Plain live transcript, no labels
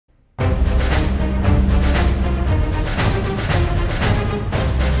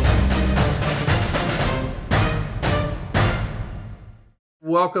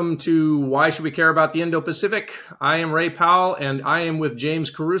Welcome to Why Should We Care About the Indo-Pacific? I am Ray Powell, and I am with James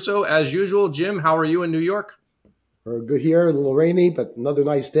Caruso. As usual, Jim, how are you in New York? We're good here, a little rainy, but another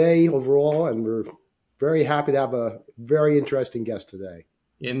nice day overall, and we're very happy to have a very interesting guest today.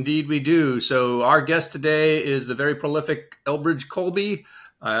 Indeed we do. So our guest today is the very prolific Elbridge Colby.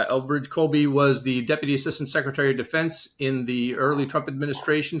 Elbridge Colby was the Deputy Assistant Secretary of Defense in the early Trump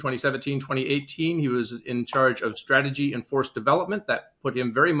administration, 2017, 2018. He was in charge of strategy and force development. That put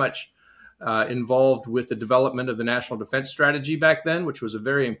him very much involved with the development of the National Defense Strategy back then, which was a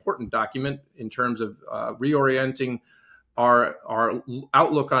very important document in terms of reorienting our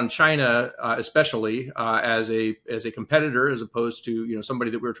outlook on China, especially as a competitor, as opposed to somebody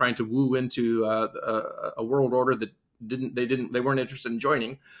that we were trying to woo into a world order that they weren't interested in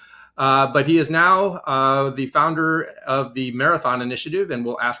joining. But he is now the founder of the Marathon Initiative, and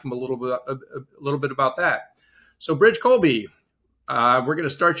we'll ask him a little bit about that. So, Bridge Colby, we're going to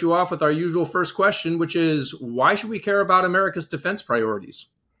start you off with our usual first question, which is, why should we care about America's defense priorities?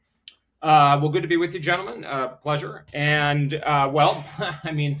 Well, good to be with you, gentlemen. Pleasure. And well,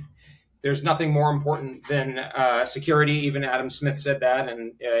 I mean, there's nothing more important than security. Even Adam Smith said that.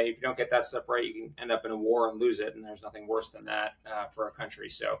 And if you don't get that stuff right, you can end up in a war and lose it. And there's nothing worse than that for a country.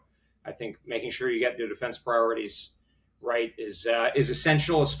 So I think making sure you get your defense priorities right is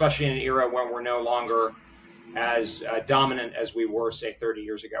essential, especially in an era when we're no longer as dominant as we were, say, 30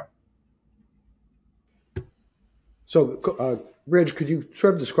 years ago. So, Bridge, could you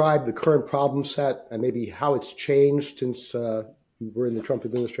sort of describe the current problem set and maybe how it's changed since we're in the Trump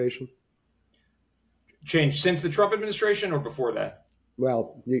administration? Changed since the Trump administration or before that?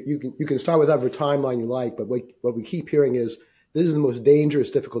 Well, you can start with whatever timeline you like, but what we keep hearing is this is the most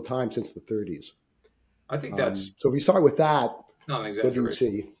dangerous, difficult time since the 30s. I think that's... so if we start with that, not an exaggeration. What do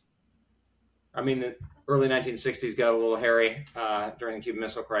you see? I mean, the early 1960s got a little hairy during the Cuban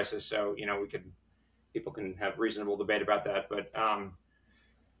Missile Crisis, so, people can have reasonable debate about that. But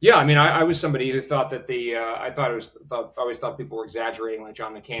yeah, I mean, I was somebody who thought that I always thought people were exaggerating, like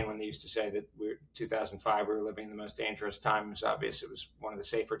John McCain, when they used to say that 2005, we were living in the most dangerous time. It was obvious it was one of the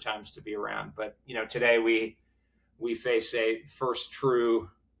safer times to be around. But, today we face a first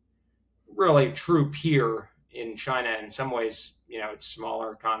really true peer in China. In some ways, it's a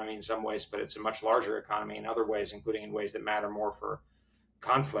smaller economy in some ways, but it's a much larger economy in other ways, including in ways that matter more for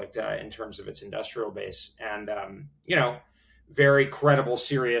conflict in terms of its industrial base. And, very credible,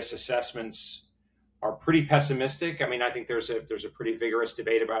 serious assessments are pretty pessimistic. I mean, I think there's a pretty vigorous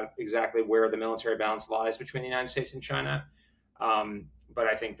debate about exactly where the military balance lies between the United States and China. But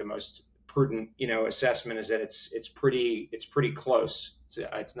I think the most prudent, assessment is that it's pretty close.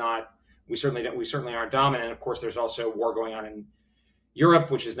 It's not, we certainly aren't dominant. Of course, there's also war going on in Europe,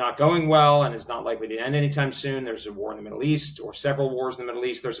 which is not going well and is not likely to end anytime soon. There's a war in the Middle East, or several wars in the Middle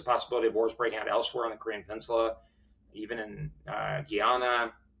East. There's a possibility of wars breaking out elsewhere on the Korean Peninsula, even in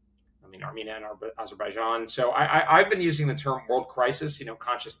Guyana, Armenia and Azerbaijan. So I've been using the term world crisis,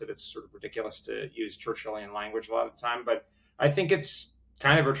 conscious that it's sort of ridiculous to use Churchillian language a lot of the time. But I think it's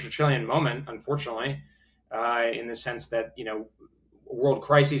kind of a Churchillian moment, unfortunately, in the sense that, world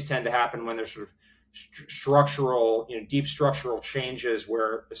crises tend to happen when there's sort of structural, deep structural changes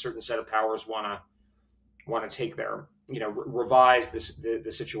where a certain set of powers want to take their, revise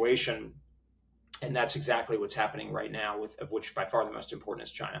the situation. And that's exactly what's happening right now, of which by far the most important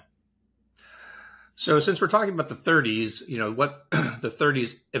is China. So since we're talking about the 30s, what the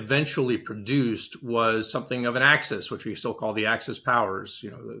 30s eventually produced was something of an axis, which we still call the Axis powers,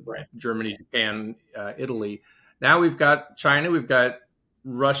 right. Germany, Japan, Italy. Now we've got China, we've got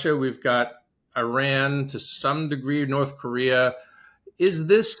Russia, we've got Iran, to some degree, North Korea. Is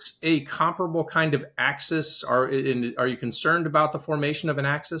this a comparable kind of axis? Are you concerned about the formation of an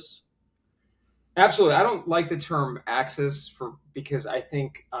axis? Absolutely. I don't like the term axis because I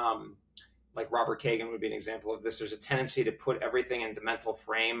think, like Robert Kagan would be an example of this. There's a tendency to put everything in the mental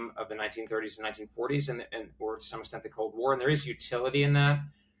frame of the 1930s and 1940s or to some extent the Cold War. And there is utility in that,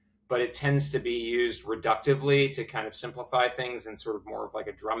 but it tends to be used reductively to kind of simplify things and sort of more of like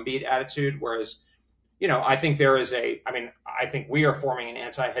a drumbeat attitude. Whereas, I think I think we are forming an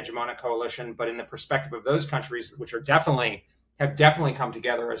anti-hegemonic coalition, but in the perspective of those countries, which have definitely come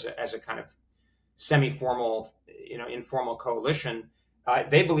together as a kind of semi-formal, informal coalition,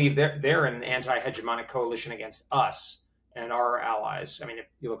 they believe they're an anti-hegemonic coalition against us and our allies. I mean, if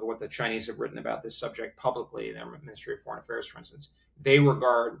you look at what the Chinese have written about this subject publicly, their Ministry of Foreign Affairs, for instance, they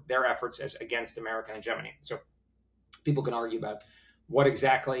regard their efforts as against American hegemony. So people can argue about what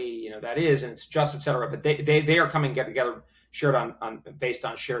exactly that is, and it's just, et cetera. But they are coming together based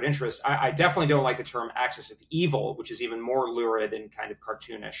on shared interests. I definitely don't like the term axis of evil, which is even more lurid and kind of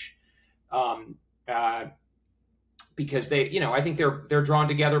cartoonish, because I think they're drawn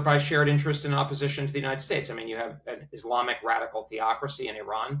together by shared interest in opposition to the United States. I mean, you have an Islamic radical theocracy in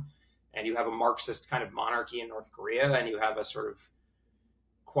Iran, and you have a Marxist kind of monarchy in North Korea, and you have a sort of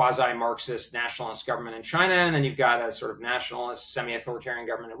quasi-Marxist nationalist government in China, and then you've got a sort of nationalist, semi-authoritarian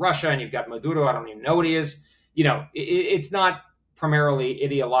government in Russia, and you've got Maduro. I don't even know what he is. It's not primarily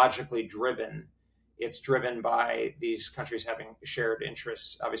ideologically driven. It's driven by these countries having shared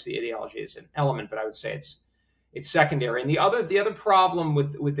interests. Obviously, ideology is an element, but I would say it's secondary. And the other problem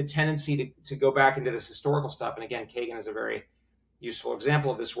with the tendency to go back into this historical stuff, and again, Kagan is a very useful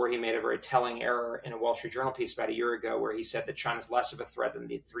example of this, where he made a very telling error in a Wall Street Journal piece about a year ago, where he said that China's less of a threat than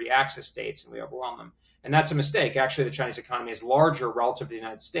the three Axis states, and we overwhelm them. And that's a mistake. Actually, the Chinese economy is larger relative to the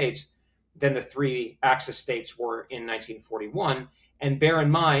United States than the three Axis states were in 1941. And bear in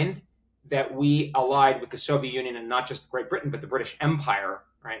mind that we allied with the Soviet Union, and not just Great Britain, but the British Empire,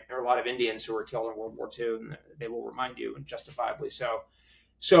 right? There are a lot of Indians who were killed in World War II, and they will remind you, and justifiably so.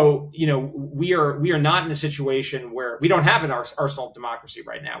 So, we are not in a situation where we don't have an arsenal of democracy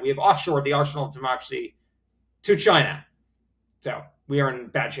right now. We have offshored the arsenal of democracy to China. So we are in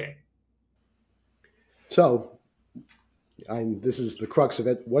bad shape. So, this is the crux of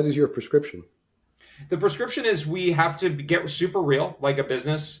it. What is your prescription? The prescription is we have to get super real, like a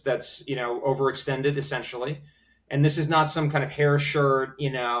business that's, overextended essentially. And this is not some kind of hair shirt,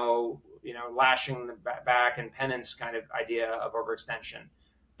 lashing the back and penance kind of idea of overextension.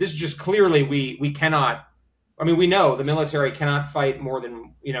 This is just clearly we cannot. I mean, we know the military cannot fight more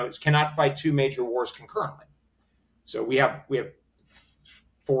than cannot fight two major wars concurrently. So we have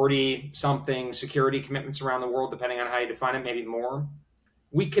 40 something security commitments around the world, depending on how you define it, maybe more.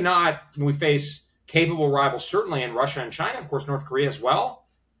 We cannot. When we face capable rivals, certainly in Russia and China, of course, North Korea as well,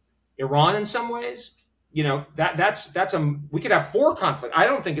 Iran in some ways. That's we could have four conflicts. I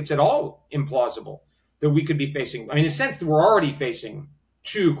don't think it's at all implausible that we could be facing. I mean, in a sense, that we're already facing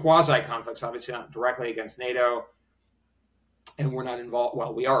two quasi-conflicts, obviously not directly against NATO, and we're not involved.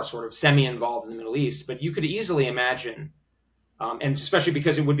 Well, we are sort of semi-involved in the Middle East, but you could easily imagine, and especially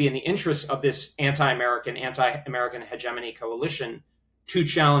because it would be in the interests of this anti-American hegemony coalition to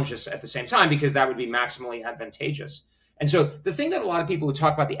challenge us at the same time, because that would be maximally advantageous. And so the thing that a lot of people who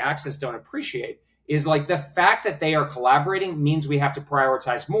talk about the Axis don't appreciate is like the fact that they are collaborating means we have to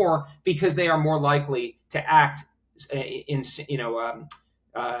prioritize more, because they are more likely to act in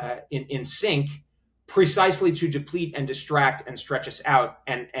sync, precisely to deplete and distract and stretch us out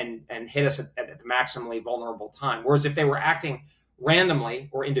and hit us at the maximally vulnerable time. Whereas if they were acting randomly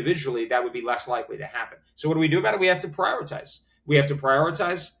or individually, that would be less likely to happen. So what do we do about it? We have to prioritize. We have to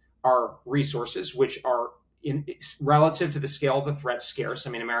prioritize our resources, which are relative to the scale of the threat scarce. I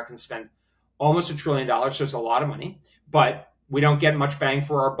mean, Americans spend almost $1 trillion, so it's a lot of money, but we don't get much bang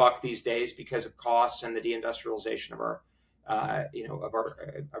for our buck these days because of costs and the deindustrialization of our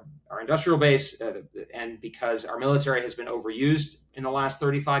industrial base, and because our military has been overused in the last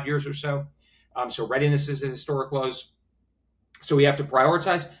 35 years or so. So readiness is at historic lows. So we have to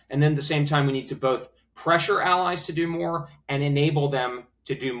prioritize, and then at the same time, we need to both pressure allies to do more and enable them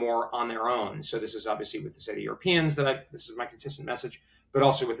to do more on their own. So this is obviously with the Europeans this is my consistent message, but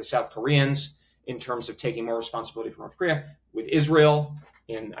also with the South Koreans in terms of taking more responsibility for North Korea, with Israel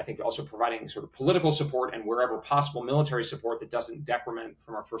in, I think, also providing sort of political support and wherever possible military support that doesn't decrement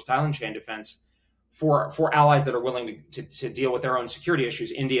from our first island chain defense for allies that are willing to deal with their own security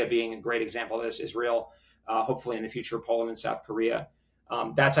issues. India being a great example of this, Israel, hopefully in the future, Poland and South Korea.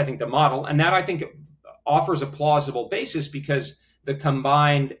 That's, I think, the model. And that, I think, offers a plausible basis, because the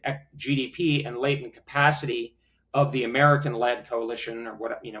combined GDP and latent capacity of the American-led coalition, or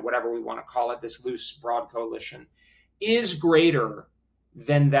whatever we want to call it, this loose, broad coalition, is greater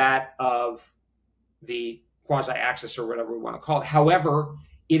than that of the quasi-Axis, or whatever we want to call it. However,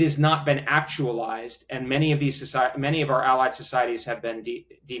 it has not been actualized, and many of our allied societies have been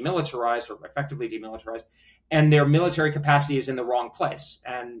demilitarized, or effectively demilitarized, and their military capacity is in the wrong place.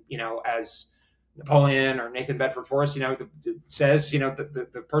 And as Napoleon or Nathan Bedford Forrest, says,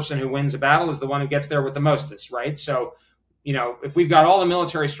 the person who wins a battle is the one who gets there with the mostest, right? So, if we've got all the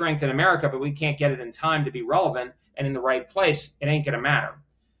military strength in America, but we can't get it in time to be relevant and in the right place, it ain't going to matter.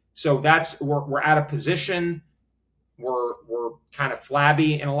 So we're at a position, we're kind of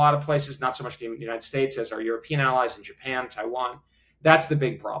flabby in a lot of places, not so much the United States as our European allies in Japan, Taiwan. That's the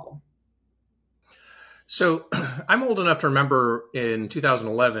big problem. So I'm old enough to remember in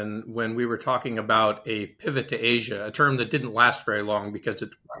 2011 when we were talking about a pivot to Asia, a term that didn't last very long because it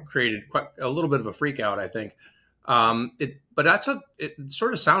created quite a little bit of a freak out, I think. But it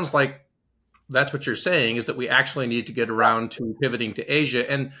sort of sounds like that's what you're saying, is that we actually need to get around to pivoting to Asia.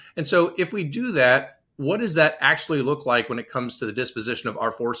 And so if we do that, what does that actually look like when it comes to the disposition of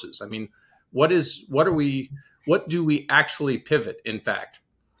our forces? I mean, what do we actually pivot, in fact?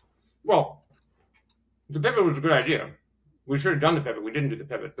 Well, the pivot was a good idea. We should have done the pivot. We didn't do the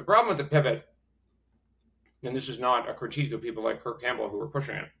pivot. The problem with the pivot, and this is not a critique of people like Kirk Campbell who were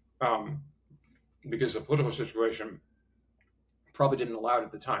pushing it, because the political situation probably didn't allow it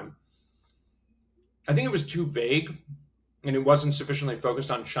at the time. I think it was too vague, and it wasn't sufficiently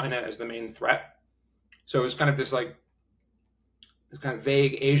focused on China as the main threat. So it was kind of this kind of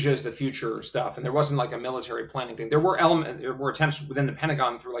vague Asia is the future stuff, and there wasn't like a military planning thing. There were attempts within the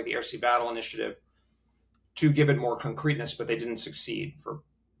Pentagon through like the Air Sea Battle Initiative to give it more concreteness, but they didn't succeed for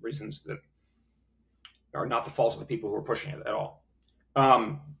reasons that are not the fault of the people who were pushing it at all.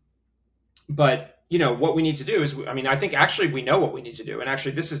 But what we need to do is, I think actually we know what we need to do, and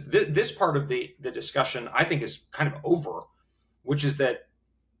actually this part of the discussion I think is kind of over, which is that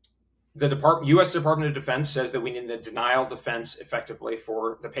the U.S. Department of Defense says that we need a denial defense effectively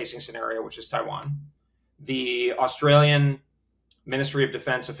for the pacing scenario, which is Taiwan. The Australian Ministry of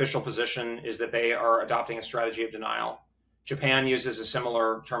Defense official position is that they are adopting a strategy of denial. Japan uses a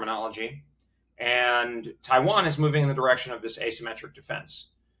similar terminology. And Taiwan is moving in the direction of this asymmetric defense.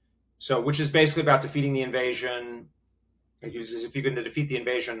 So, which is basically about defeating the invasion. It uses, if you can defeat the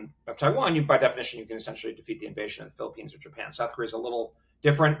invasion of Taiwan, by definition, you can essentially defeat the invasion of the Philippines or Japan. South Korea is a little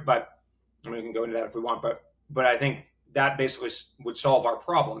different, but we can go into that if we want. But I think that basically would solve our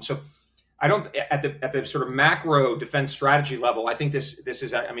problem. So I don't, at the sort of macro defense strategy level, I think this is,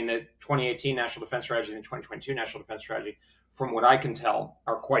 the 2018 National Defense Strategy and the 2022 National Defense Strategy, from what I can tell,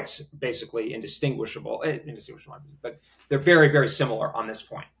 are quite basically indistinguishable, but they're very, very similar on this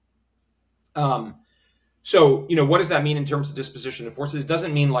point. So, what does that mean in terms of disposition of forces? It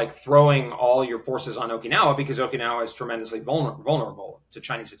doesn't mean like throwing all your forces on Okinawa, because Okinawa is tremendously vulnerable to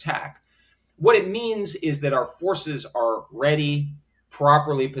Chinese attack. What it means is that our forces are ready,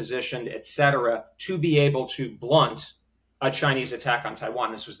 properly positioned, etc., to be able to blunt a Chinese attack on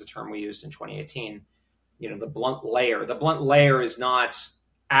Taiwan. This was the term we used in 2018. The blunt layer. The blunt layer is not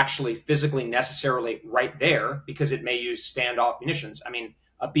actually physically necessarily right there, because it may use standoff munitions.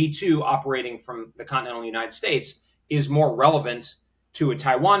 A B-2 operating from the continental United States is more relevant to a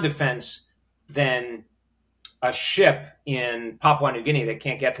Taiwan defense than a ship in Papua New Guinea that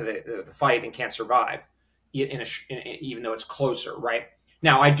can't get to the fight and can't survive, even though it's closer, right?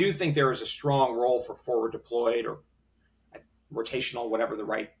 Now, I do think there is a strong role for forward deployed or rotational, whatever the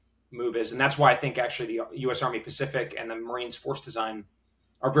right move is. And that's why I think actually the U.S. Army Pacific and the Marines force design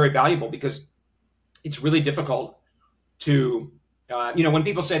are very valuable, because it's really difficult to, when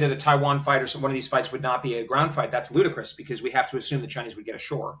people say that a Taiwan fight or one of these fights would not be a ground fight, that's ludicrous, because we have to assume the Chinese would get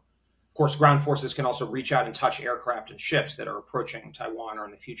ashore. Of course, ground forces can also reach out and touch aircraft and ships that are approaching Taiwan or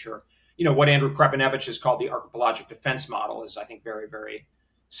in the future. What Andrew Krepinevich has called the archipelagic defense model is, I think, very, very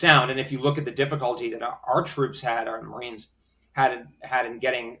sound. And if you look at the difficulty that our troops had, our Marines had in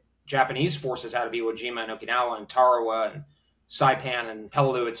getting Japanese forces out of Iwo Jima and Okinawa and Tarawa and Saipan and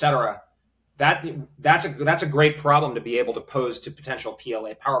Peleliu, etc., that's a great problem to be able to pose to potential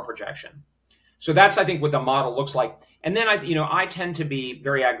PLA power projection. So that's, I think, what the model looks like. And then I tend to be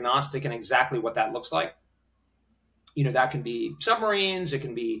very agnostic in exactly what that looks like. That can be submarines, it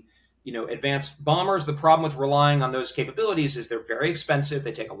can be advanced bombers. The problem with relying on those capabilities is they're very expensive.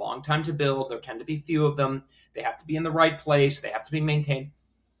 They take a long time to build. There tend to be few of them. They have to be in the right place. They have to be maintained.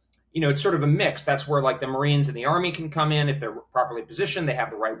 It's sort of a mix. That's where like the Marines and the Army can come in if they're properly positioned. They have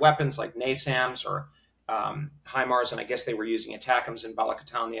the right weapons like NASAMS or HIMARS, and I guess they were using ATACMS in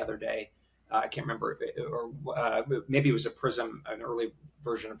Balakatan the other day. I can't remember, maybe it was a PRISM, an early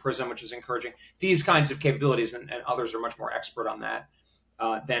version of PRISM, which is encouraging. These kinds of capabilities, and others are much more expert on that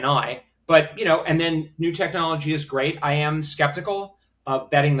than I. But, and then new technology is great. I am skeptical of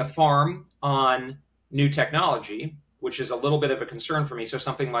betting the farm on new technology, which is a little bit of a concern for me. So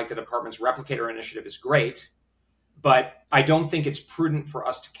something like the department's replicator initiative is great, but I don't think it's prudent for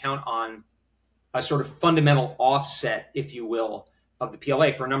us to count on a sort of fundamental offset, if you will, of the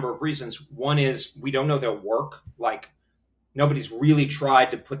PLA for a number of reasons. One is we don't know their work. Like, nobody's really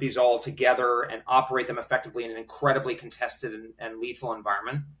tried to put these all together and operate them effectively in an incredibly contested and lethal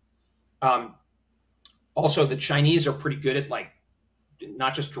environment. Also, the Chinese are pretty good at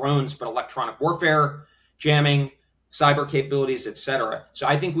not just drones, but electronic warfare, jamming, cyber capabilities, etc. So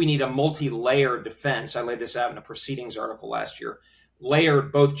I think we need a multi-layered defense. I laid this out in a proceedings article last year,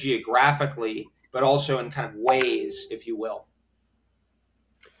 layered both geographically, but also in kind of ways, if you will.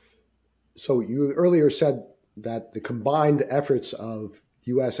 So you earlier said that the combined efforts of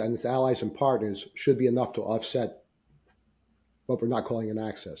the U.S. and its allies and partners should be enough to offset what we're not calling an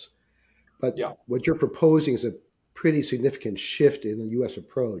axis. But Yeah. what you're proposing is a pretty significant shift in the U.S.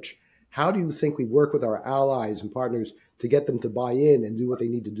 approach. How do you think we work with our allies and partners to get them to buy in and do what they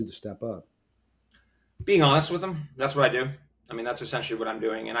need to do to step up? Being honest with them, that's what I do. I mean, that's essentially what I'm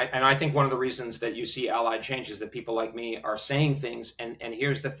doing. And I think one of the reasons that you see allied change is that people like me are saying things. And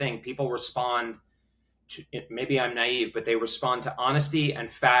here's the thing, people respond to, maybe I'm naive, but they respond to honesty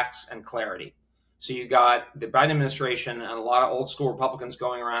and facts and clarity. So you got the Biden administration and a lot of old school Republicans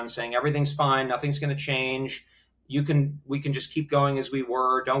going around saying everything's fine, nothing's going to change. We can just keep going as we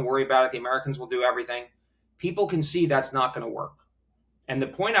were. Don't worry about it. The Americans will do everything. People can see that's not going to work. And the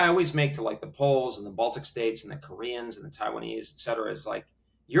point I always make to like the Poles and the Baltic states and the Koreans and the Taiwanese, et cetera, is like,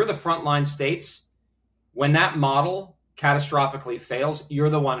 you're the frontline states. When that model catastrophically fails, you're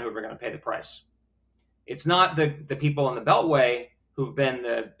the one who are going to pay the price. It's not the people in the Beltway who've been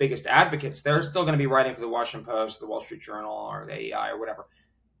the biggest advocates. They're still going to be writing for the Washington Post, the Wall Street Journal, or the AEI or whatever.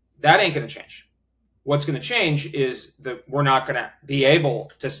 That ain't going to change. What's going to change is that we're not going to be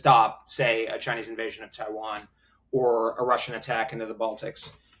able to stop, say, a Chinese invasion of Taiwan or a Russian attack into the Baltics.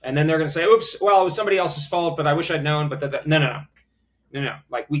 And then they're going to say, oops, well, it was somebody else's fault, but I wish I'd known. But no.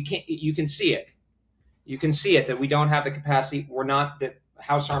 Like, we can't, you can see it. You can see it that we don't have the capacity. We're not, the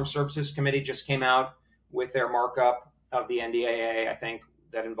House Armed Services Committee just came out with their markup of the NDAA, I think,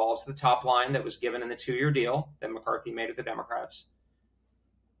 that involves the top line that was given in the 2-year deal that McCarthy made with the Democrats.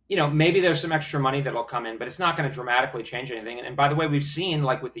 You know, maybe there's some extra money that'll come in, but it's not going to dramatically change anything. And by the way, we've seen,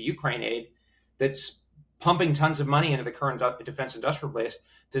 like with the Ukraine aid, that's pumping tons of money into the current defense industrial base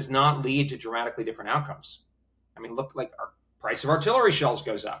does not lead to dramatically different outcomes. I mean, look, like our price of artillery shells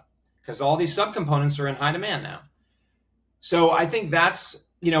goes up because all these subcomponents are in high demand now. So I think that's,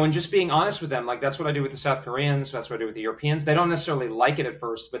 you know, and just being honest with them, like that's what I do with the South Koreans. That's what I do with the Europeans. They don't necessarily like it at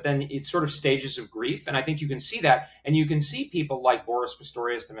first, but then it's sort of stages of grief. And I think you can see that. And you can see people like Boris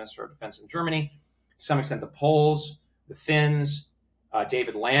Pistorius, the Minister of Defense in Germany, to some extent the Poles, the Finns,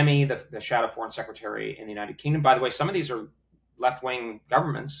 David Lammy, the Shadow Foreign Secretary in the United Kingdom. By the way, some of these are left-wing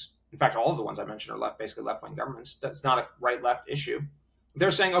governments. In fact, all of the ones I mentioned are basically left-wing governments. That's not a right-left issue.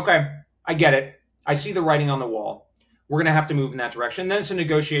 They're saying, okay, I get it. I see the writing on the wall. We're going to have to move in that direction. Then it's a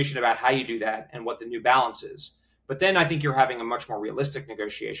negotiation about how you do that and what the new balance is. But then I think you're having a much more realistic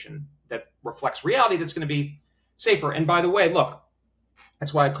negotiation that reflects reality that's going to be safer. And by the way, look,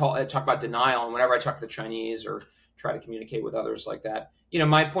 that's why I talk about denial. And whenever I talk to the Chinese or try to communicate with others like that, you know,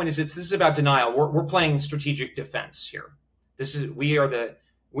 my point is this is about denial. We're playing strategic defense here. We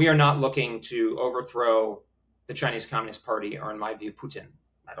are not looking to overthrow the Chinese Communist Party or, in my view, Putin.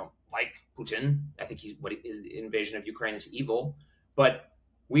 I don't like Putin. I think the invasion of Ukraine is evil, but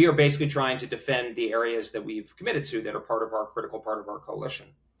we are basically trying to defend the areas that we've committed to that are critical part of our coalition.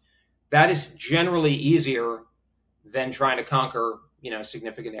 That is generally easier than trying to conquer, you know,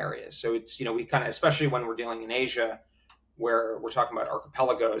 significant areas. So it's, you know, we kind of, especially when we're dealing in Asia, where we're talking about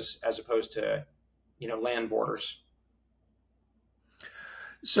archipelagos as opposed to, you know, land borders.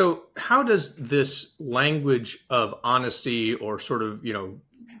 So how does this language of honesty or sort of, you know,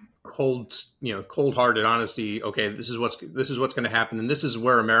 cold-hearted honesty, okay, this is what's going to happen, and this is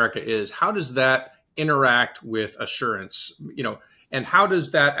where America is. How does that interact with assurance? You know, and how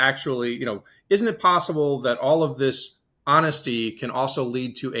does that actually, you know, isn't it possible that all of this honesty can also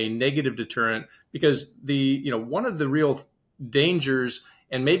lead to a negative deterrent? Because one of the real dangers,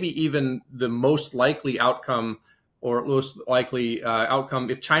 and maybe even the most likely outcome,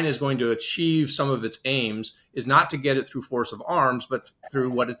 if China is going to achieve some of its aims, is not to get it through force of arms, but through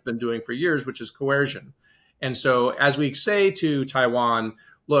what it's been doing for years, which is coercion. And so as we say to Taiwan,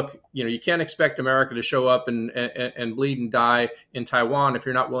 look, you know, you can't expect America to show up and bleed and die in Taiwan if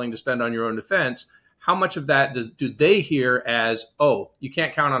you're not willing to spend on your own defense. How much of that do they hear as, oh, you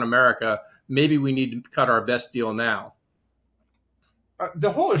can't count on America, maybe we need to cut our best deal now?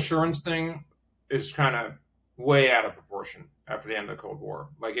 The whole assurance thing is kind of way out of proportion after the end of the Cold War.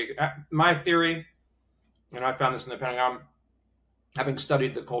 Like my theory, and I found this in the Pentagon, having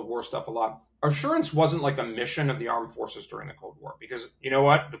studied the Cold War stuff a lot, assurance wasn't like a mission of the armed forces during the Cold War, because you know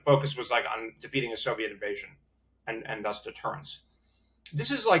what? The focus was like on defeating a Soviet invasion and thus deterrence.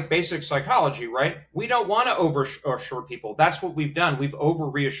 This is like basic psychology, right? We don't want to over-assure people. That's what we've done. We've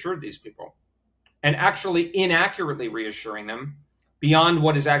over-reassured these people and actually inaccurately reassuring them beyond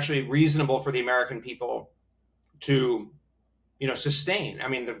what is actually reasonable for the American people to, you know, sustain. I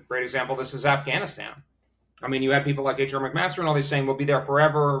mean, the great example of this is Afghanistan. I mean, you had people like H.R. McMaster and all these saying, we'll be there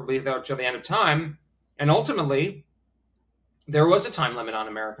forever, we'll be there till the end of time. And ultimately, there was a time limit on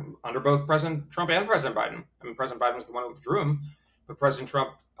American under both President Trump and President Biden. I mean, President Biden was the one who withdrew him, but President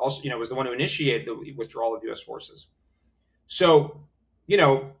Trump also, was the one who initiated the withdrawal of U.S. forces. So,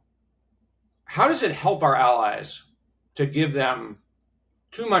 how does it help our allies to give them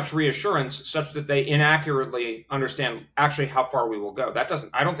too much reassurance such that they inaccurately understand actually how far we will go?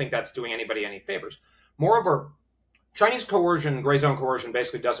 I don't think that's doing anybody any favors. Moreover, Chinese coercion, gray zone coercion,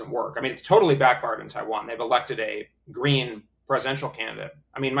 basically doesn't work. I mean, it's totally backfired in Taiwan. They've elected a green presidential candidate.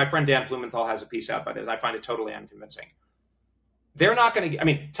 I mean, my friend Dan Blumenthal has a piece out by this. I find it totally unconvincing. They're not going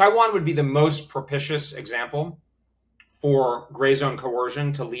to, Taiwan would be the most propitious example for gray zone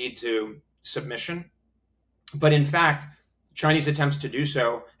coercion to lead to submission. But in fact, Chinese attempts to do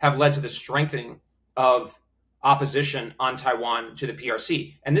so have led to the strengthening of opposition on Taiwan to the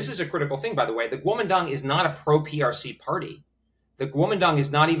PRC. And this is a critical thing, by the way. The Kuomintang is not a pro-PRC party. The Kuomintang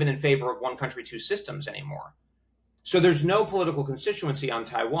is not even in favor of one country, two systems anymore. So there's no political constituency on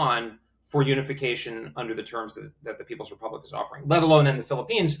Taiwan for unification under the terms that the People's Republic is offering, let alone in the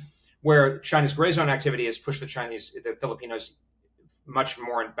Philippines, where China's gray zone activity has pushed the Filipinos much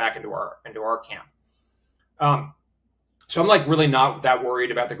more back into our camp. So I'm really not that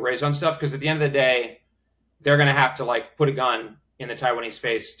worried about the gray zone stuff, because at the end of the day, they're going to have to put a gun in the Taiwanese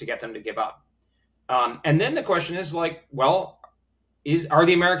face to get them to give up. And then the question is are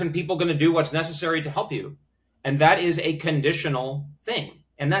the American people going to do what's necessary to help you? And that is a conditional thing.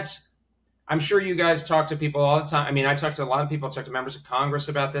 And I'm sure you guys talk to people all the time. I mean, I talk to a lot of people, I talk to members of Congress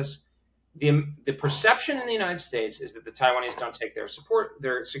about this. The perception in the United States is that the Taiwanese don't take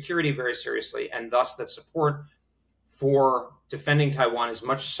their security very seriously, and thus that support for defending Taiwan is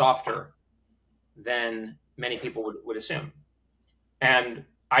much softer than many people would assume. And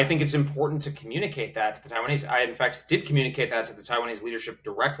I think it's important to communicate that to the Taiwanese. I, in fact, did communicate that to the Taiwanese leadership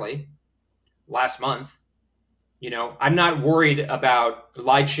directly last month. I'm not worried about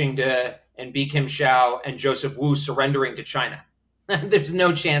Lai Ching-te and Bi Kim Hsiao and Joseph Wu surrendering to China. There's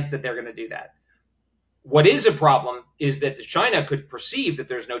no chance that they're going to do that. What is a problem is that China could perceive that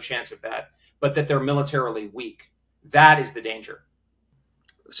there's no chance of that, but that they're militarily weak. That is the danger.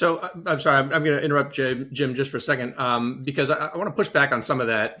 So I'm sorry, I'm going to interrupt Jim just for a second, because I want to push back on some of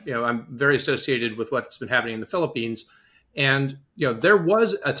that. I'm very associated with what's been happening in the Philippines. And, there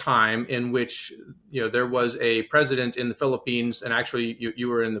was a time in which, there was a president in the Philippines, and actually you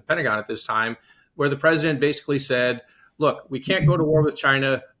were in the Pentagon at this time, where the president basically said, look, we can't go to war with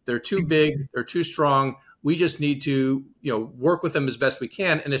China. They're too big. They're too strong. We just need to, work with them as best we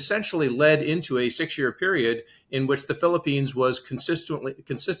can, and essentially led into a 6-year period in which the Philippines was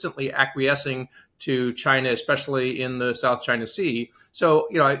consistently acquiescing to China, especially in the South China Sea. So,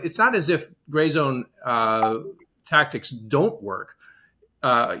 it's not as if gray zone tactics don't work.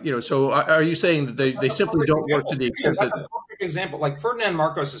 So are you saying that they simply don't work to the extent that... That's a perfect example. Like Ferdinand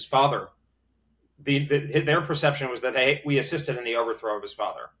Marcos's father, their perception was that we assisted in the overthrow of his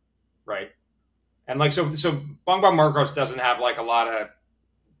father, right? And so Bongbong Marcos doesn't have a lot of,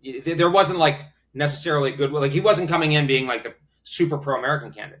 there wasn't necessarily goodwill. He wasn't coming in being the super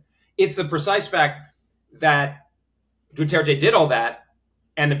pro-American candidate. It's the precise fact that Duterte did all that,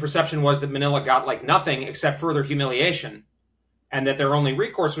 and the perception was that Manila got nothing except further humiliation, and that their only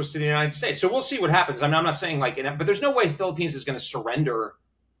recourse was to the United States. So we'll see what happens. I'm not saying but there's no way the Philippines is going to surrender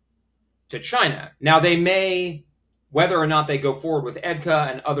to China. Now they may, whether or not they go forward with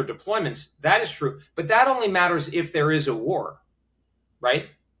EDCA and other deployments, that is true. But that only matters if there is a war, right?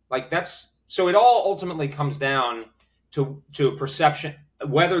 So it all ultimately comes down to a perception,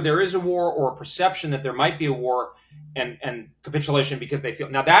 whether there is a war or a perception that there might be a war, and capitulation because they feel.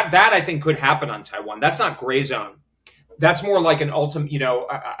 Now that I think could happen on Taiwan. That's not gray zone. That's more like an ultimate,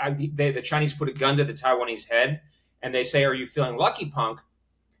 the Chinese put a gun to the Taiwanese head and they say, are you feeling lucky, punk?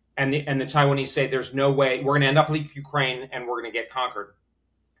 And the Taiwanese say, there's no way, we're going to end up like Ukraine and we're going to get conquered.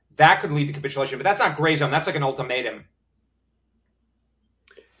 That could lead to capitulation, but that's not gray zone. That's like an ultimatum.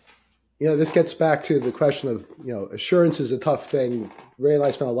 This gets back to the question of, assurance is a tough thing. Ray and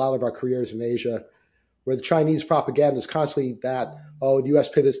I spent a lot of our careers in Asia, where the Chinese propaganda is constantly that, the U.S.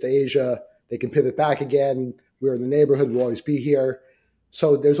 pivots to Asia, they can pivot back again, we're in the neighborhood, we'll always be here.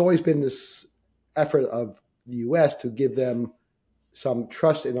 So there's always been this effort of the U.S. to give them some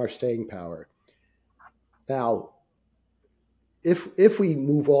trust in our staying power. Now, if we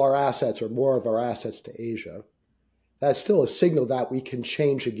move all our assets or more of our assets to Asia, that's still a signal that we can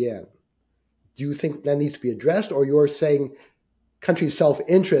change again. Do you think that needs to be addressed, or you're saying countries'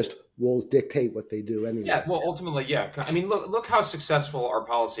 self-interest will dictate what they do anyway? Yeah, well, ultimately, yeah. I mean, look how successful our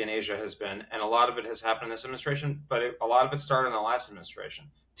policy in Asia has been, and a lot of it has happened in this administration, but a lot of it started in the last administration.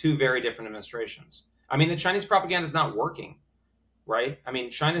 2 very different administrations. I mean, the Chinese propaganda is not working. right? I mean,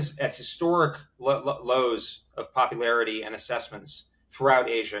 China's at historic lows of popularity and assessments throughout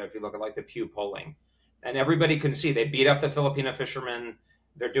Asia, if you look at like the Pew polling. And everybody can see they beat up the Filipino fishermen.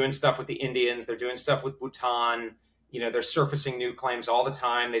 They're doing stuff with the Indians. They're doing stuff with Bhutan. They're surfacing new claims all the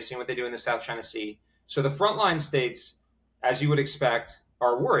time. They've seen what they do in the South China Sea. So the frontline states, as you would expect,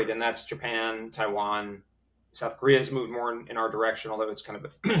 are worried. And that's Japan, Taiwan. South Korea has moved more in our direction, although it's kind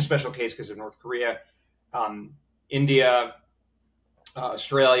of a special case because of North Korea. India,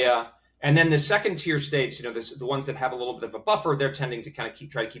 Australia. And then the second tier states, the ones that have a little bit of a buffer, they're tending to kind of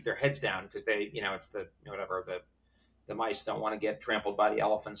try to keep their heads down because they, it's the, the mice don't want to get trampled by the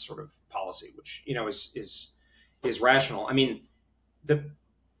elephants sort of policy, which, is rational. I mean,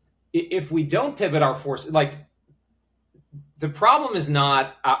 if we don't pivot our forces, like the problem is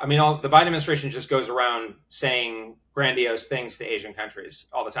not, the Biden administration just goes around saying grandiose things to Asian countries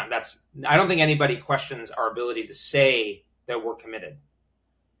all the time. I don't think anybody questions our ability to say that we're committed.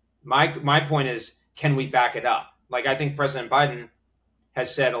 My point is, can we back it up? Like, I think President Biden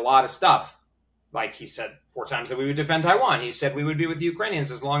has said a lot of stuff. Like, he said 4 times that we would defend Taiwan. He said we would be with the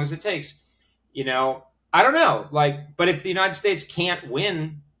Ukrainians as long as it takes. I don't know. But if the United States can't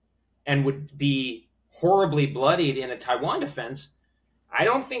win and would be horribly bloodied in a Taiwan defense, I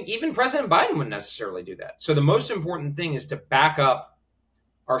don't think even President Biden would necessarily do that. So the most important thing is to back up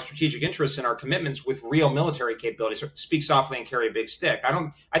our strategic interests and our commitments with real military capabilities. Speak softly and carry a big stick.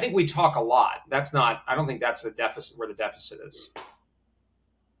 I think we talk a lot. I don't think that's the deficit where the deficit is.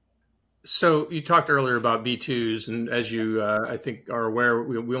 So you talked earlier about B-2s, and as you, I think, are aware,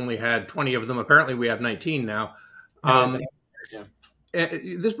 we only had 20 of them. Apparently, we have 19 now. Yeah.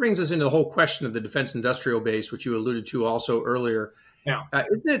 This brings us into the whole question of the defense industrial base, which you alluded to also earlier. Yeah.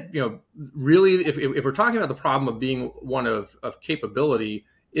 Isn't it, really, if we're talking about the problem of being one of capability,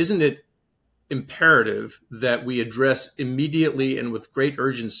 isn't it imperative that we address immediately and with great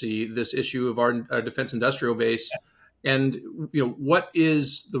urgency this issue of our defense industrial base? Yes. And what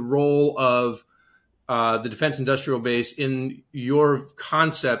is the role of the defense industrial base in your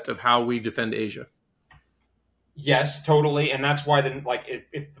concept of how we defend Asia? Yes, totally, and that's why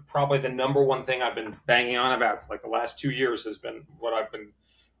it's probably the number one thing I've been banging on about for like the last 2 years has been what I've been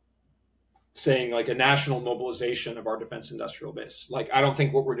saying, like a national mobilization of our defense industrial base. Like, I don't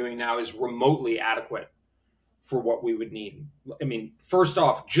think what we're doing now is remotely adequate for what we would need. I mean, first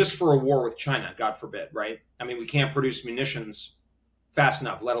off, just for a war with China, God forbid, right? I mean, we can't produce munitions fast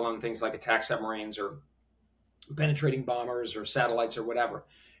enough, let alone things like attack submarines or penetrating bombers or satellites or whatever,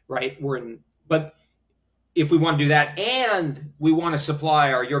 right? But if we want to do that and we want to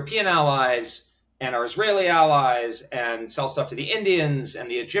supply our European allies and our Israeli allies and sell stuff to the Indians and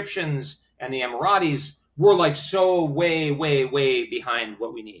the Egyptians and the Emiratis, we're like so way, way, way behind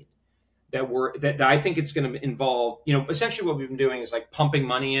what we need. That I think it's going to involve, essentially what we've been doing is like pumping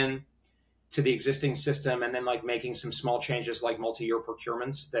money in to the existing system and then like making some small changes like multi-year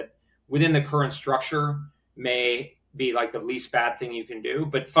procurements that within the current structure may be like the least bad thing you can do,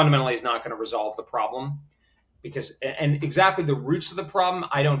 but fundamentally is not going to resolve the problem. And exactly the roots of the problem,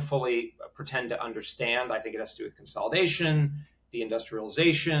 I don't fully pretend to understand. I think it has to do with consolidation,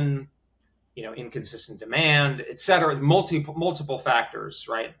 deindustrialization, inconsistent demand, et cetera, multiple factors,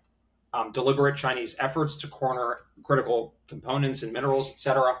 right? Deliberate Chinese efforts to corner critical components and minerals, et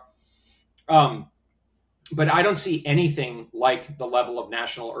cetera. But I don't see anything like the level of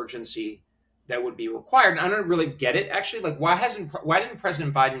national urgency that would be required. And I don't really get it, actually. Like, why didn't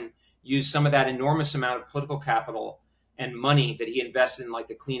President Biden use some of that enormous amount of political capital and money that he invested in, like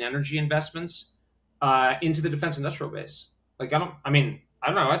the clean energy investments, into the defense industrial base? Like, I don't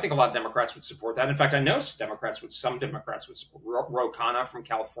know. I think a lot of Democrats would support that. In fact, I know some Democrats would support Ro Khanna from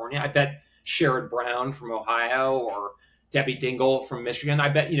California. I bet Sherrod Brown from Ohio or Debbie Dingell from Michigan. I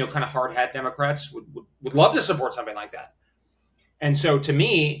bet, kind of hard hat Democrats would love to support something like that. And so to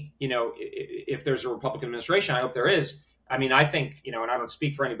me, if there's a Republican administration, I hope there is. I mean, I think, and I don't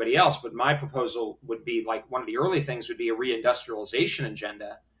speak for anybody else, but my proposal would be like one of the early things would be a reindustrialization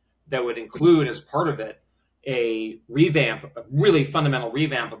agenda that would include as part of it a really fundamental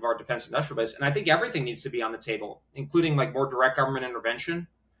revamp of our defense industrial base. And I think everything needs to be on the table, including like more direct government intervention,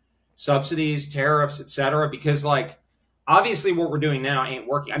 subsidies, tariffs, et cetera, because like, obviously what we're doing now ain't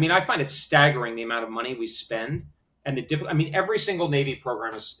working. I mean, I find it staggering the amount of money we spend and every single Navy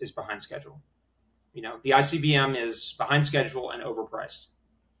program is behind schedule. The ICBM is behind schedule and overpriced,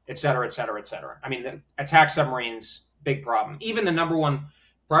 et cetera, et cetera, et cetera. I mean, the attack submarines, big problem. Even the number one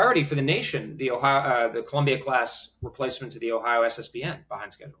priority for the nation, the Columbia class replacement to the Ohio SSBN,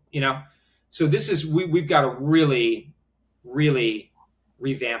 behind schedule. So this is we've got to really, really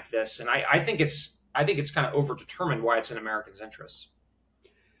revamp this, and I think it's I think it's kind of overdetermined why it's in Americans' interests.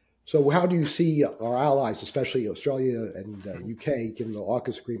 So how do you see our allies, especially Australia and UK, given the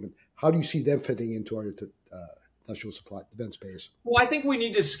AUKUS agreement, how do you see them fitting into our industrial supply defense base? Well, I think we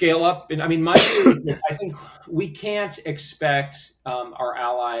need to scale up. And I mean, my view is I think we can't expect our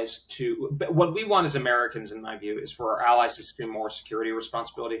allies to. But what we want as Americans, in my view, is for our allies to assume more security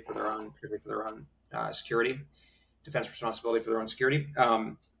responsibility for their own, particularly for their own security, defense responsibility for their own security.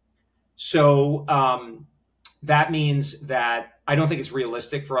 That means that I don't think it's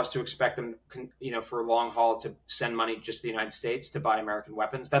realistic for us to expect them, for long haul to send money just to the United States to buy American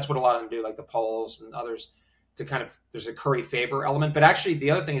weapons. That's what a lot of them do, like the Poles and others, to kind of, there's a curry favor element. But actually,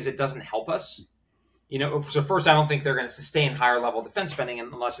 the other thing is it doesn't help us. So first, I don't think they're going to sustain higher level defense spending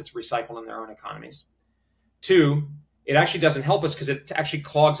unless it's recycled in their own economies. Two, it actually doesn't help us because it actually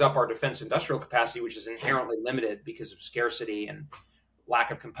clogs up our defense industrial capacity, which is inherently limited because of scarcity and lack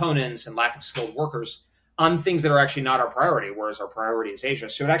of components and lack of skilled workers on things that are actually not our priority, whereas our priority is Asia.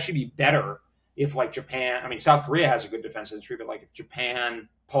 So it'd actually be better if, like Japan, I mean, South Korea has a good defense industry, but like if Japan,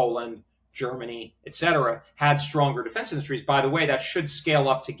 Poland, Germany, et cetera, had stronger defense industries, by the way, that should scale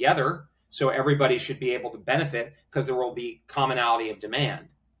up together. So everybody should be able to benefit because there will be commonality of demand.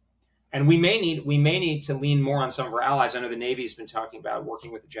 And we may need to lean more on some of our allies. I know the Navy's been talking about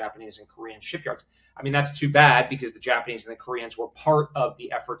working with the Japanese and Korean shipyards. I mean, that's too bad because the Japanese and the Koreans were part of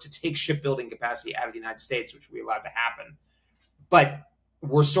the effort to take shipbuilding capacity out of the United States, which we allowed to happen. But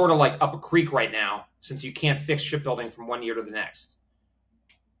we're sort of like up a creek right now, since you can't fix shipbuilding from one year to the next.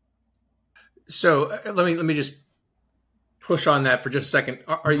 So let me just push on that for just a second.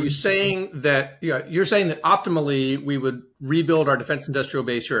 Are you saying that you're saying that optimally we would rebuild our defense industrial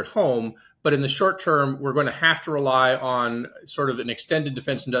base here at home, but in the short term we're going to have to rely on sort of an extended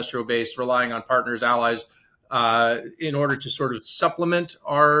defense industrial base, relying on partners, allies, in order to sort of supplement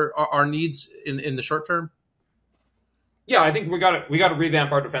our needs in the short term? Yeah, I think we got to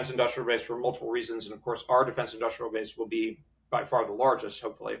revamp our defense industrial base for multiple reasons, and of course, our defense industrial base will be by far the largest,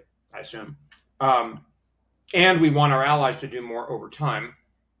 hopefully, I assume. And we want our allies to do more over time,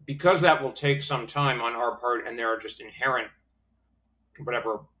 because that will take some time on our part, and there are just inherent,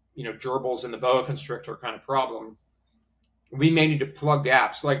 gerbils in the boa constrictor kind of problem. We may need to plug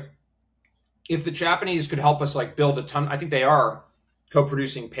gaps. Like, if the Japanese could help us build a ton, I think they are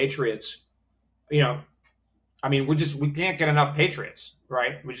co-producing Patriots. We can't get enough Patriots,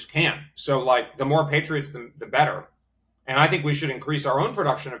 right? We just can't. So the more Patriots, the better. And I think we should increase our own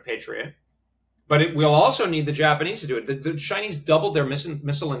production of Patriot. But we'll also need the Japanese to do it. The Chinese doubled their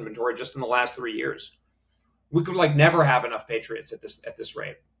missile inventory just in the last 3 years. We could never have enough Patriots at this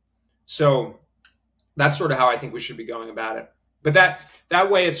rate. So that's sort of how I think we should be going about it. But that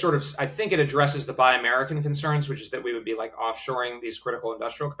way, it's sort of, I think it addresses the Buy American concerns, which is that we would be offshoring these critical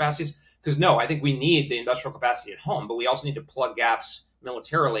industrial capacities. Because no, I think we need the industrial capacity at home, but we also need to plug gaps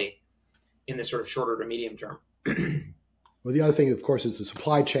militarily in this sort of shorter to medium term. Well, the other thing, of course, is the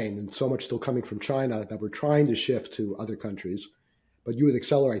supply chain, and so much still coming from China that we're trying to shift to other countries. But you would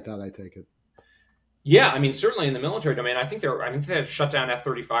accelerate that, I take it. Yeah, I mean, certainly in the military domain, I think they had shut down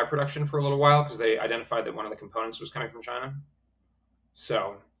F-35 production for a little while because they identified that one of the components was coming from China.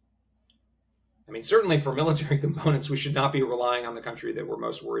 So, I mean, certainly for military components, we should not be relying on the country that we're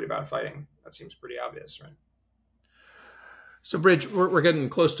most worried about fighting. That seems pretty obvious, right? So, Bridge, we're getting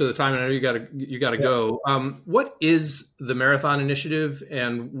close to the time, and I know you got to go. What is the Marathon Initiative,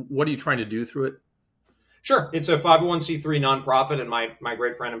 and what are you trying to do through it? Sure, it's a 501c3 nonprofit, and my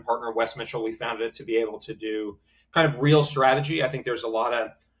great friend and partner Wes Mitchell, we founded it to be able to do kind of real strategy. I think there's a lot of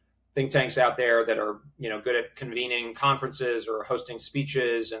think tanks out there that are good at convening conferences or hosting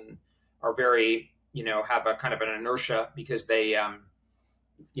speeches, and are very have a kind of an inertia because they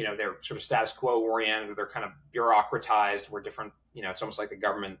they're sort of status quo oriented, or they're kind of bureaucratized, where different, it's almost like the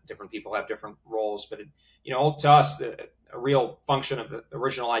government, different people have different roles. But, to us, a real function of the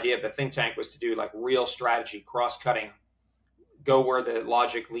original idea of the think tank was to do real strategy, cross-cutting, go where the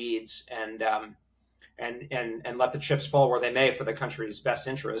logic leads, and let the chips fall where they may for the country's best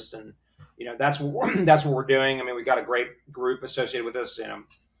interests. And, that's what we're doing. I mean, we've got a great group associated with us,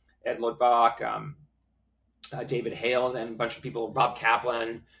 Ed Lodbach, David Hales, and a bunch of people, Bob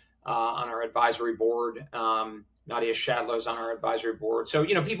Kaplan on our advisory board, Nadia Shadlow's on our advisory board. So,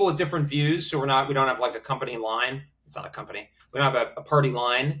 people with different views. So we don't have a company line. It's not a company. We don't have a party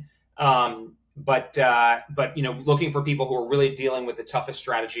line. But looking for people who are really dealing with the toughest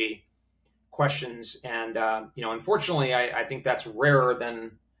strategy questions. And, unfortunately, I think that's rarer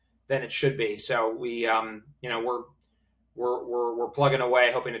than it should be. So we, we're plugging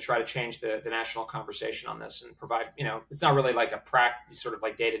away, hoping to try to change the national conversation on this and provide, it's not really like a practice, sort of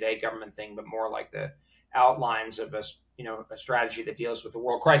like day-to-day government thing, but more like the outlines of a strategy that deals with the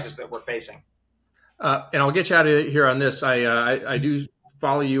world crisis that we're facing. And I'll get you out of here on this. I do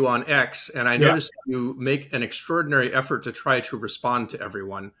follow you on X, and I noticed you make an extraordinary effort to try to respond to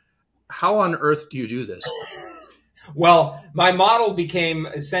everyone. How on earth do you do this? Well, my model became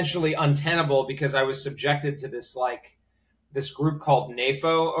essentially untenable because I was subjected to this group called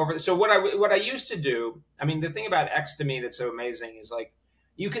NAFO over. So what I used to do, I mean, the thing about X to me that's so amazing is like,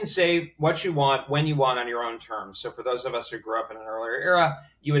 you can say what you want, when you want on your own terms. So for those of us who grew up in an earlier era,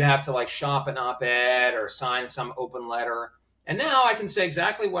 you would have to like shop an op-ed or sign some open letter. And now I can say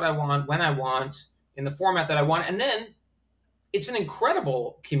exactly what I want, when I want, in the format that I want. And then it's an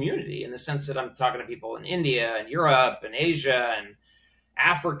incredible community in the sense that I'm talking to people in India and Europe and Asia and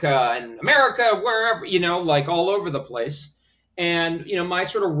Africa and America, wherever, like all over the place. And, my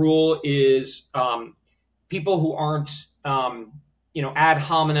sort of rule is people who aren't, ad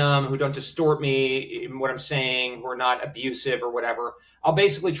hominem, who don't distort me in what I'm saying, who are not abusive or whatever. I'll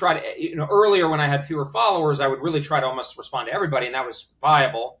basically try to, earlier when I had fewer followers, I would really try to almost respond to everybody, and that was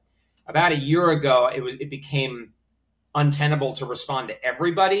viable. About a year ago, it became untenable to respond to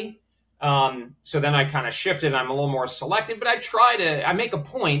everybody. So then I kind of shifted. I'm a little more selective, but I make a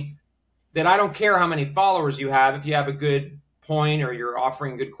point that I don't care how many followers you have. If you have a good point or you're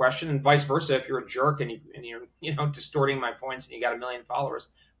offering a good question, and vice versa, if you're a jerk and you're distorting my points and you got 1 million followers,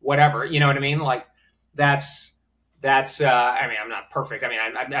 whatever, you know what I mean? Like that's I mean, I'm not perfect. I mean,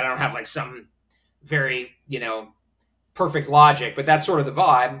 I don't have like some very, perfect logic, but that's sort of the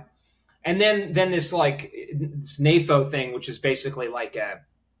vibe. And then this this NAFO thing, which is basically like a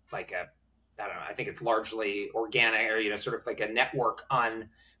I don't know, I think it's largely organic or, sort of like a network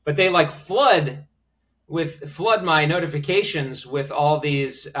but they like flood my notifications with all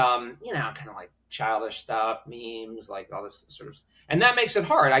these, kind of like childish stuff, memes, like all this sort of, and that makes it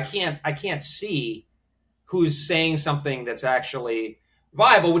hard. I can't see who's saying something that's actually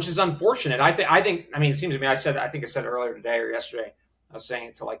viable, which is unfortunate. I think, it seems to me, I think I said earlier today or yesterday, I was saying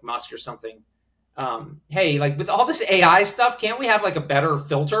it to like Musk or something. Hey, like with all this AI stuff, can't we have like a better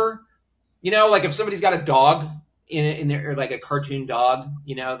filter? Like if somebody's got a dog in there, or like a cartoon dog,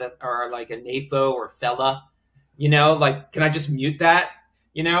 that or like a NAFO or fella, like can I just mute that?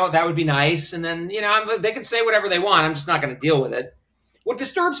 That would be nice. And then they can say whatever they want. I'm just not going to deal with it. What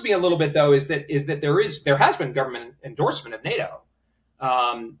disturbs me a little bit though is that there has been government endorsement of NATO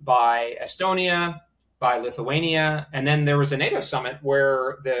by Estonia, by Lithuania, and then there was a NATO summit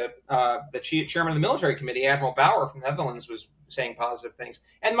where the chairman of the military committee, Admiral Bauer from the Netherlands, was saying positive things.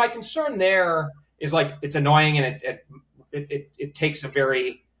 And my concern there is like it's annoying and it takes a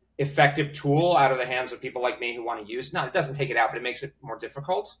very effective tool out of the hands of people like me who want to use it. No, it doesn't take it out, but it makes it more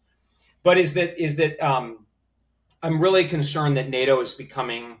difficult. But is that I'm really concerned that NATO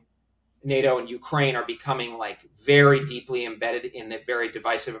and Ukraine are becoming like very deeply embedded in the very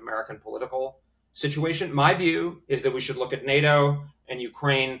divisive American political situation. My view is that we should look at NATO and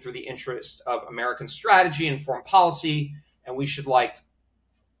Ukraine through the interest of American strategy and foreign policy. And we should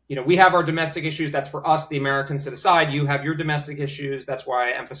we have our domestic issues. That's for us, the Americans, to decide. You have your domestic issues. That's why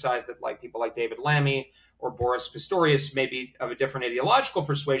I emphasize that like people like David Lammy or Boris Pistorius may be of a different ideological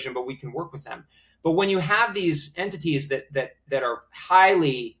persuasion, but we can work with them. But when you have these entities that are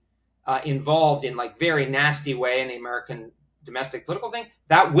highly involved in like very nasty way in the American domestic political thing,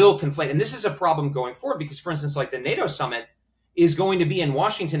 that will conflate. And this is a problem going forward because, for instance, like the NATO summit is going to be in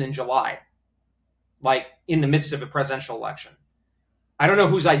Washington in July, like in the midst of a presidential election. I don't know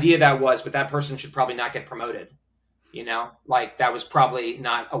whose idea that was, but that person should probably not get promoted. Like that was probably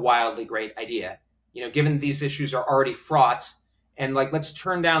not a wildly great idea, given these issues are already fraught. And like, let's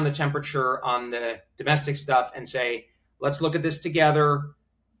turn down the temperature on the domestic stuff and say, let's look at this together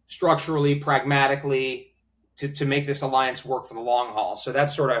structurally, pragmatically, to make this alliance work for the long haul. So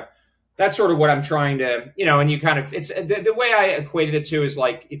that's sort of what I'm trying to, and you kind of, it's the way I equated it to is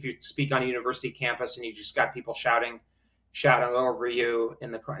like, if you speak on a university campus and you just got people shouting over you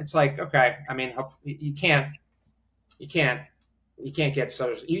in the, it's like, okay, I mean, you can't get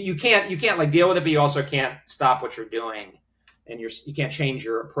so, you can't like deal with it, but you also can't stop what you're doing. And you can't change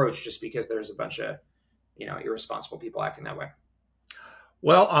your approach just because there's a bunch of, irresponsible people acting that way.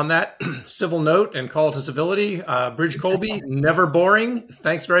 Well, on that civil note and call to civility, Bridge Colby, never boring.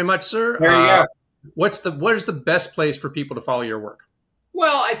 Thanks very much, sir. There you go. What is the best place for people to follow your work?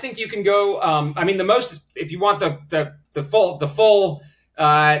 Well, I think you can go. If you want the full,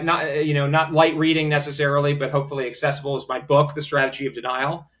 not light reading necessarily, but hopefully accessible, is my book, The Strategy of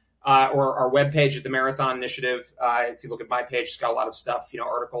Denial. or our webpage at the Marathon Initiative. If you look at my page, it's got a lot of stuff,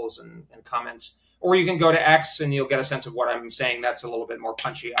 articles and comments. Or you can go to X and you'll get a sense of what I'm saying. That's a little bit more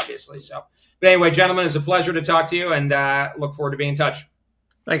punchy, obviously. So, but anyway, gentlemen, it's a pleasure to talk to you, and look forward to being in touch.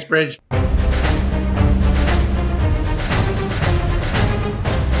 Thanks, Bridge.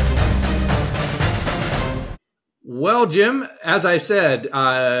 Well, Jim, as I said,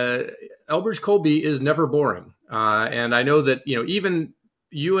 Elbridge Colby is never boring. And I know that, even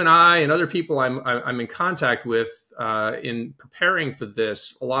you and I and other people I'm in contact with in preparing for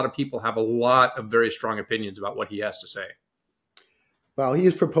this, a lot of people have a lot of very strong opinions about what he has to say. Well, he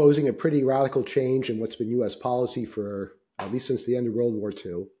is proposing a pretty radical change in what's been U.S. policy for at least since the end of World War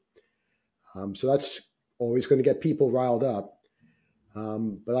II. So that's always going to get people riled up.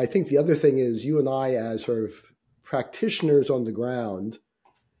 But I think the other thing is you and I, as sort of practitioners on the ground,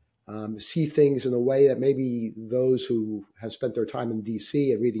 see things in a way that maybe those who have spent their time in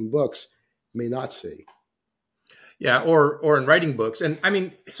D.C. and reading books may not see. Yeah, or in writing books. And I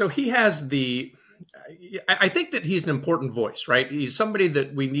mean, so he has I think that he's an important voice, right? He's somebody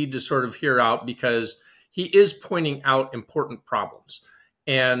that we need to sort of hear out because he is pointing out important problems.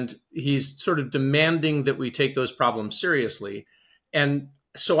 And he's sort of demanding that we take those problems seriously. And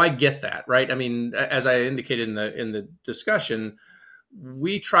so I get that, right? I mean, as I indicated in the discussion,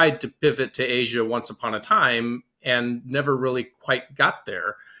 we tried to pivot to Asia once upon a time and never really quite got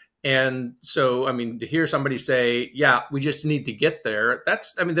there. And so, I mean, to hear somebody say, yeah, we just need to get there,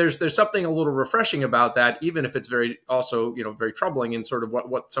 there's something a little refreshing about that, even if it's very troubling in sort of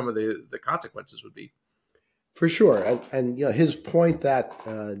what some of the consequences would be. For sure. And his point that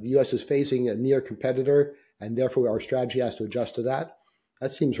the U.S. is facing a near competitor and therefore our strategy has to adjust to that,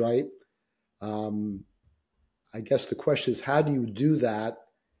 that seems right. I guess the question is, how do you do that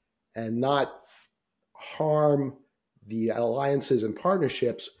and not harm the alliances and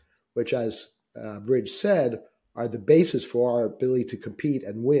partnerships, which, as Bridge said, are the basis for our ability to compete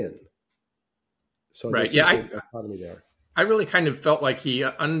and win? So right. Yeah. Economy there. I really kind of felt like he's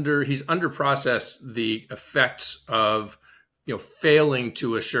underprocessed the effects of failing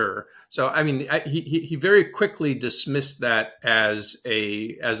to assure. So I mean, he very quickly dismissed that as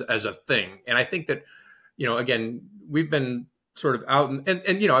a thing, and I think that again, we've been sort of out and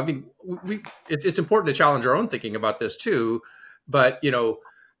I mean, it's important to challenge our own thinking about this too, but it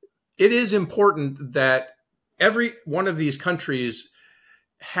is important that every one of these countries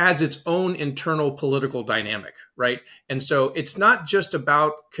has its own internal political dynamic, right? And so it's not just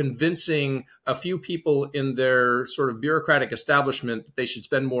about convincing a few people in their sort of bureaucratic establishment that they should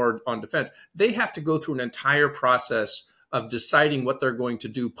spend more on defense. They have to go through an entire process of deciding what they're going to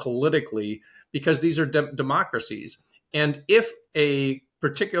do politically, because these are democracies. And if a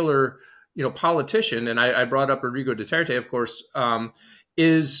particular, politician, and I brought up Rodrigo Duterte, of course,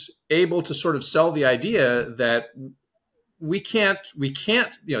 is able to sort of sell the idea that we can't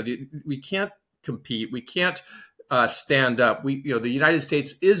compete. We can't stand up. The United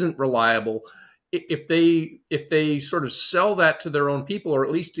States isn't reliable. If they sort of sell that to their own people, or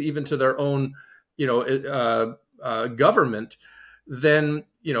at least even to their own, government, then,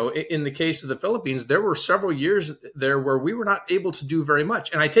 in the case of the Philippines, there were several years there where we were not able to do very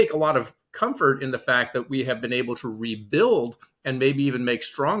much. And I take a lot of comfort in the fact that we have been able to rebuild and maybe even make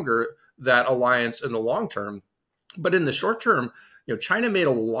stronger that alliance in the long term. But in the short term, China made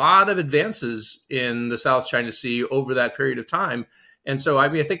a lot of advances in the South China Sea over that period of time. And so, I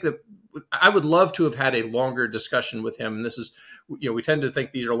mean, I think that I would love to have had a longer discussion with him. And this is, we tend to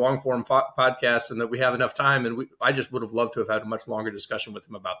think these are long form podcasts and that we have enough time. And I just would have loved to have had a much longer discussion with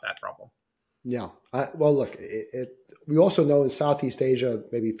him about that problem. Yeah. Well, look, we also know in Southeast Asia,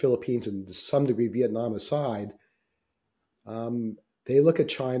 maybe Philippines and to some degree Vietnam aside, they look at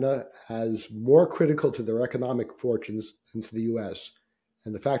China as more critical to their economic fortunes than to the U.S.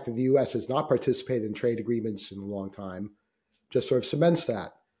 And the fact that the U.S. has not participated in trade agreements in a long time just sort of cements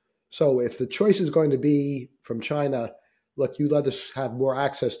that. So if the choice is going to be from China, look, you let us have more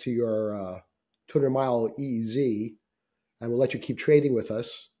access to your 200-mile EEZ, and we'll let you keep trading with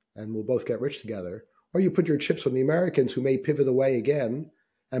us, and we'll both get rich together. Or you put your chips on the Americans, who may pivot away again.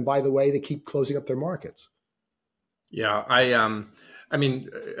 And by the way, they keep closing up their markets. Yeah, I mean,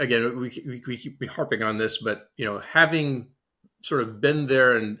 again, we keep harping on this, but having sort of been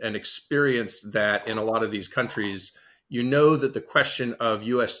there and experienced that in a lot of these countries, that the question of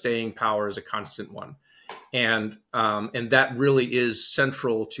U.S. staying power is a constant one, and that really is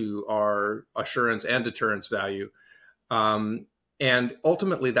central to our assurance and deterrence value, and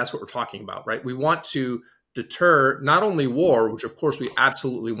ultimately that's what we're talking about, right? We want to deter not only war, which of course we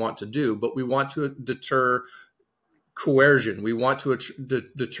absolutely want to do, but we want to deter coercion. We want to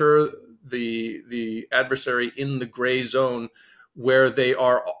deter the adversary in the gray zone where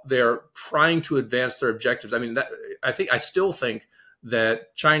they're trying to advance their objectives. I mean, I still think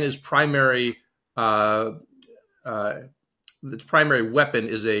that China's primary its primary weapon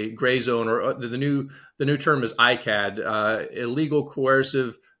is a gray zone, or the new term is ICAD, illegal,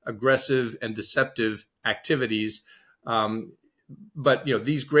 coercive, aggressive, and deceptive activities. But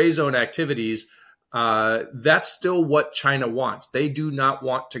these gray zone activities, that's still what China wants. They do not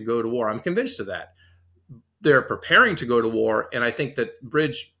want to go to war. I'm convinced of that. They're preparing to go to war, and I think that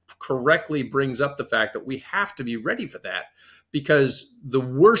Bridge correctly brings up the fact that we have to be ready for that, because the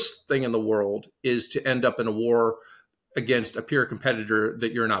worst thing in the world is to end up in a war against a peer competitor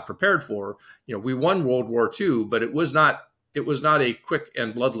that you're not prepared for. We won World War II, but it was not a quick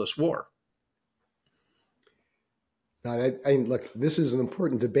and bloodless war. Look, this is an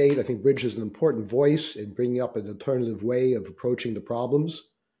important debate. I think Bridge is an important voice in bringing up an alternative way of approaching the problems.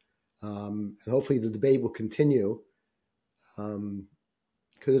 And hopefully the debate will continue,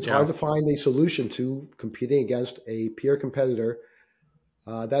 because it's hard to find a solution to competing against a peer competitor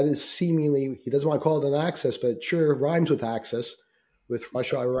that is seemingly, he doesn't want to call it an axis, but it sure rhymes with axis, with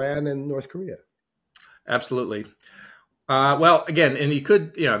Russia, Iran, and North Korea. Absolutely. Well, again, and he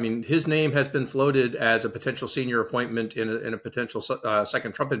could, his name has been floated as a potential senior appointment in a potential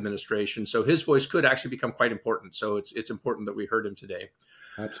second Trump administration. So his voice could actually become quite important. So it's important that we heard him today.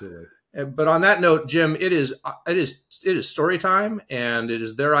 Absolutely. But on that note, Jim, it is story time, and it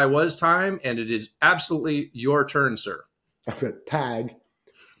is There I Was time, and it is absolutely your turn, sir. Tag.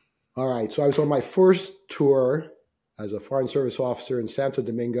 All right. So I was on my first tour as a Foreign Service officer in Santo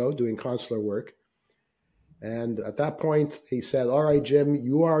Domingo doing consular work. And at that point, he said, all right, Jim,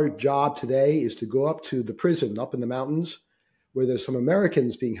 your job today is to go up to the prison up in the mountains where there's some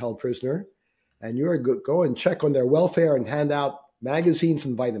Americans being held prisoner, and you're go and check on their welfare and hand out magazines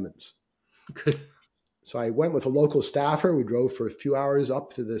and vitamins. Good. So I went with a local staffer. We drove for a few hours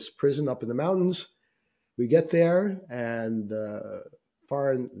up to this prison up in the mountains. We get there, and the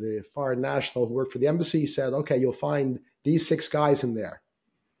foreign national who worked for the embassy said, okay, you'll find these 6 guys in there.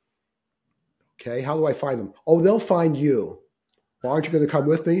 Okay, how do I find them? Oh, they'll find you. Well, aren't you going to come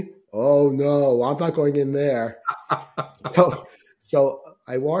with me? Oh, no, I'm not going in there. So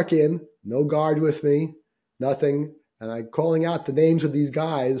I walk in, no guard with me, nothing. And I'm calling out the names of these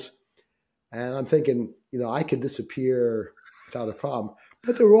guys. And I'm thinking, I could disappear without a problem.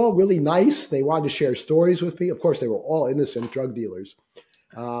 But they were all really nice. They wanted to share stories with me. Of course, they were all innocent drug dealers.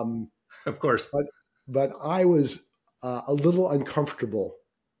 Of course. But I was a little uncomfortable.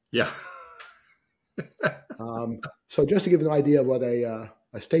 Yeah. So just to give you an idea of what a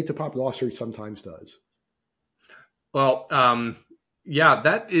State Department officer sometimes does. Well,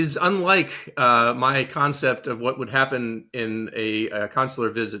 that is unlike my concept of what would happen in a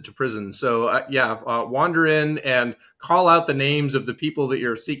consular visit to prison. So wander in and call out the names of the people that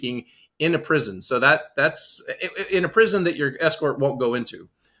you're seeking in a prison. So that's in a prison that your escort won't go into.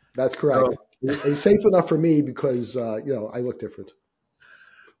 That's correct. So, it's safe enough for me because I look different.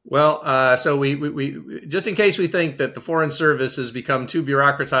 Well, so we just in case we think that the Foreign Service has become too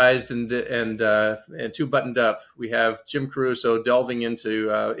bureaucratized and too buttoned up, we have Jim Caruso delving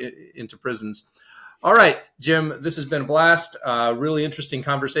into prisons. All right, Jim, this has been a blast. Really interesting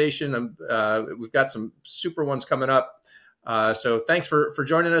conversation. We've got some super ones coming up. So thanks for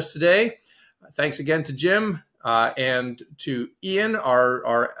joining us today. Thanks again to Jim and to Ian,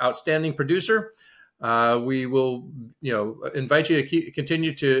 our outstanding producer. We will, invite you to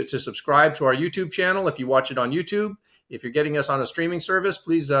continue to subscribe to our YouTube channel if you watch it on YouTube. If you're getting us on a streaming service,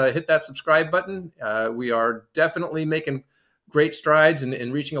 please hit that subscribe button. We are definitely making great strides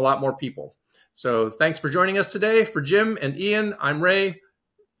in reaching a lot more people. So thanks for joining us today. For Jim and Ian, I'm Ray.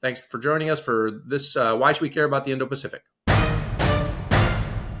 Thanks for joining us for this Why Should We Care About the Indo-Pacific?